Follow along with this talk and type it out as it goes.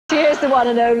here's the one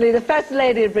and only, the first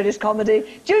lady of British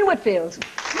comedy, June Whitfield.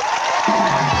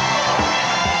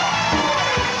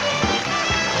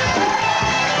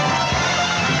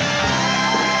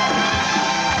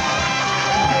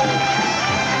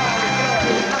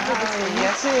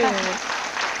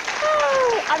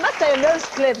 Oh, I must say, in those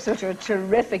clips, which were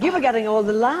terrific, you were getting all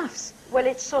the laughs. Well,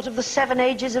 it's sort of the 7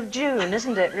 ages of June,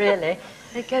 isn't it, really?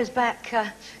 It goes back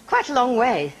quite a long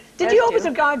way. Did you always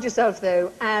regard yourself,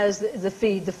 though, as the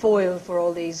foil for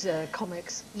all these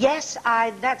comics? Yes,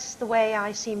 that's the way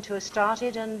I seem to have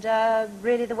started, and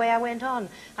really the way I went on.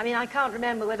 I mean, I can't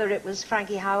remember whether it was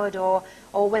Frankie Howard or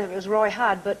whether it was Roy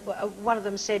Hudd, but one of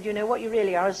them said, you know, what you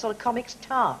really are is sort of comics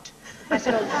tart. I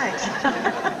said, oh, thanks.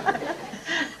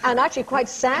 And actually quite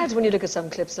sad when you look at some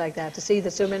clips like that, to see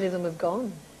that so many of them have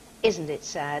gone. Isn't it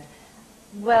sad?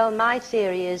 Well, my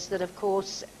theory is that, of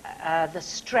course, the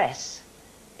stress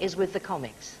is with the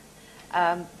comics.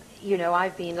 You know,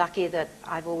 I've been lucky that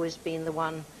I've always been the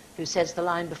one who says the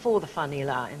line before the funny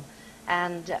line.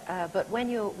 And but when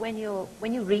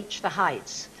you reach the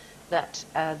heights that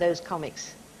those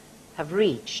comics have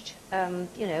reached,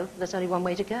 you know, there's only one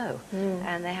way to go,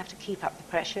 and they have to keep up the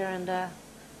pressure. And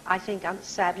I think,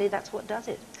 sadly, that's what does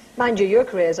it. Mind you, your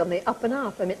career is on the up and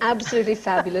up. I mean, absolutely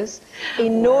fabulous,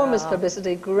 enormous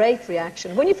publicity, great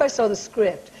reaction. When you first saw the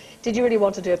script, did you really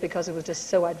want to do it because it was just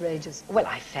so outrageous? Well,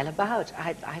 I fell about.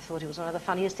 I thought it was one of the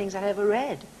funniest things I'd ever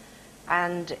read.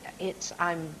 And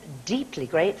I'm deeply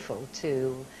grateful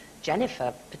to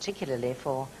Jennifer, particularly,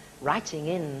 for writing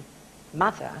in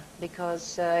Mother,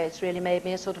 because it's really made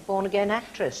me a sort of born-again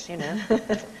actress, you know.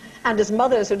 And is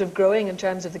Mother sort of growing in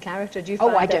terms of the character? Do you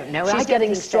find I don't know. She's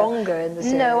getting stronger in the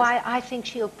series? No, I think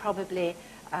she'll probably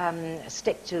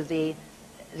stick to the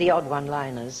odd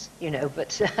one-liners, you know,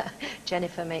 but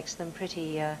Jennifer makes them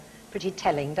pretty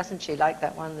telling, doesn't she? Like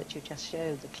that one that you just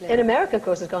showed, the clip. In America, of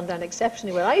course, it's gone down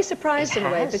exceptionally well. Are you surprised in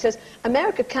a way? Because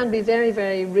America can be very,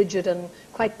 very rigid and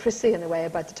quite prissy in a way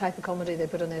about the type of comedy they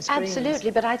put on their screens. Absolutely,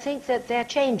 but I think that they're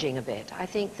changing a bit. I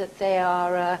think that they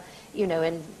are, you know,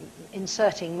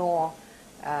 inserting more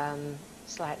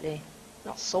slightly,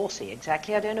 not saucy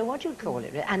exactly, I don't know what you'd call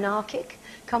it, anarchic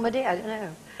comedy, I don't know.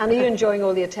 And are you enjoying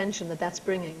all the attention that that's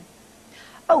bringing?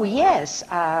 Oh, yes.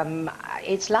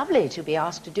 It's lovely to be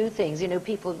asked to do things. You know,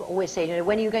 people always say, you know,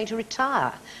 when are you going to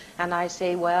retire? And I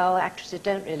say, well, actresses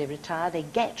don't really retire, they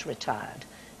get retired.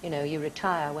 You know, you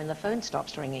retire when the phone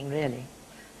stops ringing, really.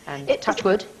 And touch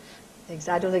wood.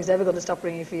 I don't think it's ever going to stop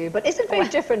ringing for you. But is it very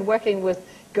different working with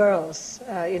girls,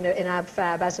 you know, in Ab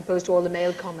Fab, as opposed to all the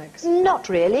male comics? Not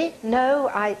really, no.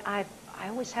 I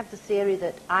always have the theory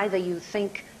that either you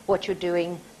think what you're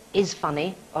doing is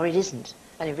funny or it isn't.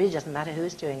 And it really doesn't matter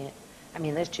who's doing it. I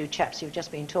mean, those two chaps you've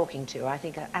just been talking to, I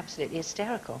think are absolutely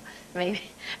hysterical. Make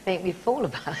me fall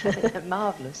about it. They're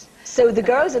marvellous. So the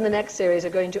girls in the next series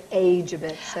are going to age a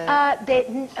bit, so...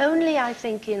 Only, I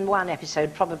think, in one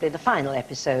episode, probably the final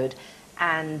episode,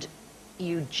 and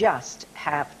you just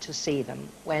have to see them.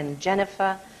 When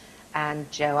Jennifer and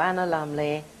Joanna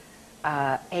Lumley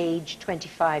age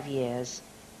 25 years,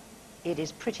 it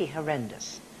is pretty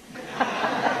horrendous.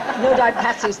 No doubt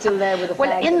Patsy's still there with the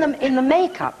flag. Well, in the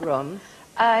makeup room,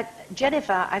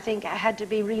 Jennifer, I think, had to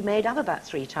be remade up about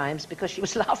 3 times because she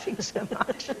was laughing so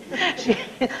much.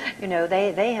 You know,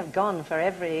 they have gone for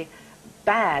every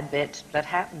bad bit that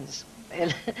happens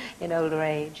in older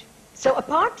age. So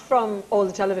apart from all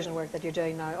the television work that you're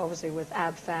doing now, obviously with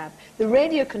Ab Fab, the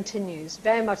radio continues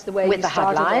very much the way you started off.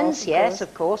 With the Headlines, yes,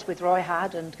 of course, with Roy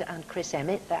Hudd and Chris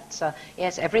Emmett. That's,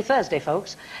 yes, every Thursday,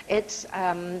 folks. It's,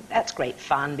 that's great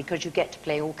fun because you get to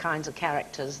play all kinds of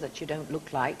characters that you don't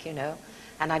look like, you know.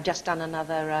 And I've just done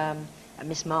another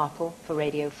Miss Marple for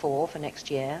Radio 4 for next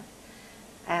year.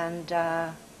 And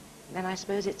then I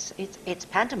suppose it's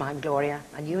pantomime, Gloria,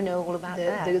 and you know all about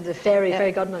that. The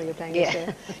fairy godmother you're playing this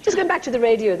year. Just going back to the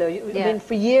radio, though, I mean,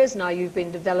 for years now you've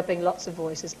been developing lots of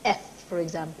voices. F, for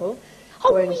example.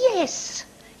 Oh, yes,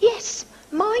 yes.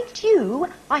 Mind you,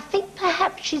 I think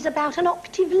perhaps she's about an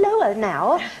octave lower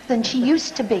now than she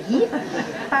used to be.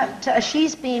 But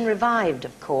she's been revived,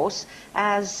 of course,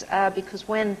 as because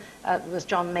when it was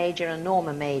John Major and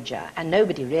Norma Major, and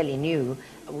nobody really knew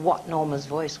what Norma's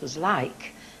voice was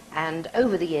like. And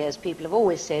over the years, people have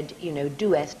always said, you know,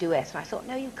 do Eth, do Eth. And I thought,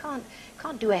 no, you can't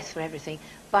do Eth for everything.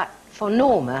 But for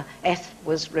Norma, Eth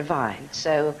was revived.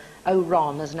 So, oh,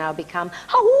 Ron has now become,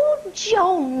 oh,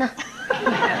 John.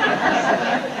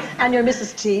 And you're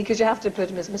Mrs. T, because you have to put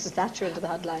Mrs. Thatcher into the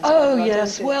headlines. Oh,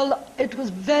 yes. Well, it was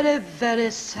very,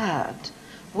 very sad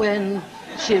when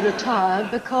she retired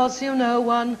because, you know,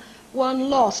 one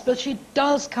lost. But she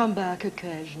does come back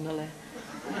occasionally,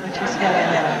 which is very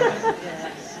nice.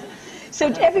 Yes. So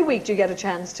every week do you get a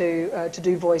chance to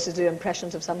do voices, do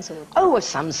impressions of some sort? Oh, of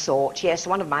some sort, yes.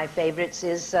 One of my favourites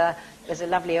is there's a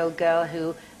lovely old girl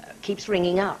who keeps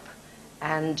ringing up.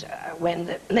 And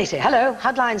when they say, hello,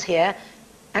 Hudline's here,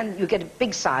 and you get a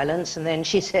big silence, and then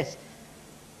she says,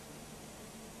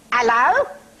 hello?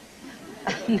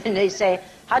 And then they say,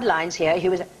 Hudline's here. He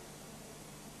was,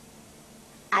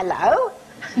 hello?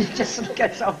 And it just sort of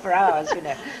goes on for hours, you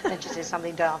know. Then she says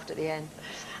something daft at the end.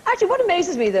 Actually, what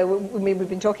amazes me, though, we've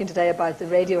been talking today about the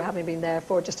radio having been there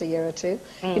for just a year or two,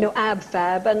 you know, Ab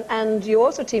Fab, and you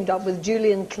also teamed up with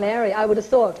Julian Clary. I would have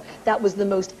thought that was the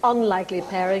most unlikely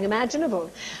pairing imaginable.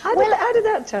 How did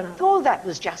that turn out? Well, that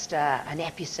was just an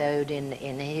episode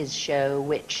in his show,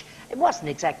 which, it wasn't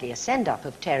exactly a send-up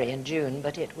of Terry and June,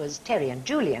 but it was Terry and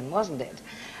Julian, wasn't it?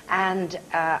 And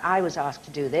I was asked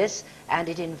to do this, and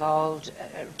it involved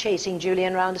chasing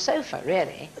Julian around a sofa,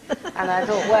 really. And I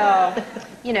thought, well,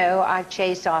 you know, I've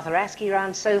chased Arthur Askey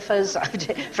around sofas,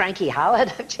 Frankie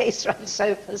Howard I've chased around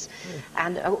sofas.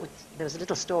 And there was a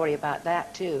little story about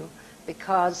that, too,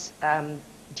 because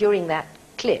during that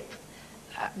clip,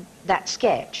 that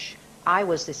sketch, I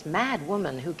was this mad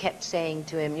woman who kept saying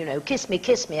to him, you know, kiss me,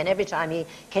 and every time he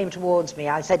came towards me,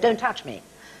 I said, don't touch me.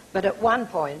 But at one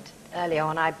point, early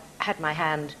on, I had my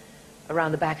hand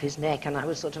around the back of his neck and I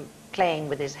was sort of playing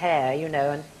with his hair, you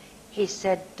know, and he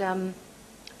said, I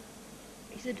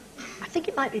think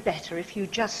it might be better if you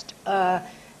just,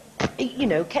 you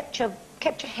know, kept your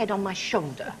head on my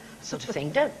shoulder, sort of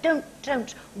thing.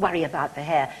 Don't worry about the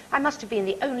hair. I must have been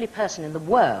the only person in the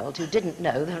world who didn't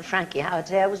know that Frankie Howard's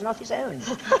hair was not his own.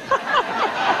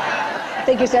 I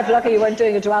think yourself lucky you weren't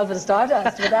doing a 12 and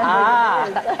Stardust with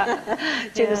that.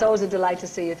 June, it's always a delight to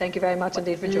see you. Thank you very much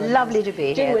indeed for joining us. Lovely to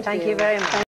be here. Thank you very much.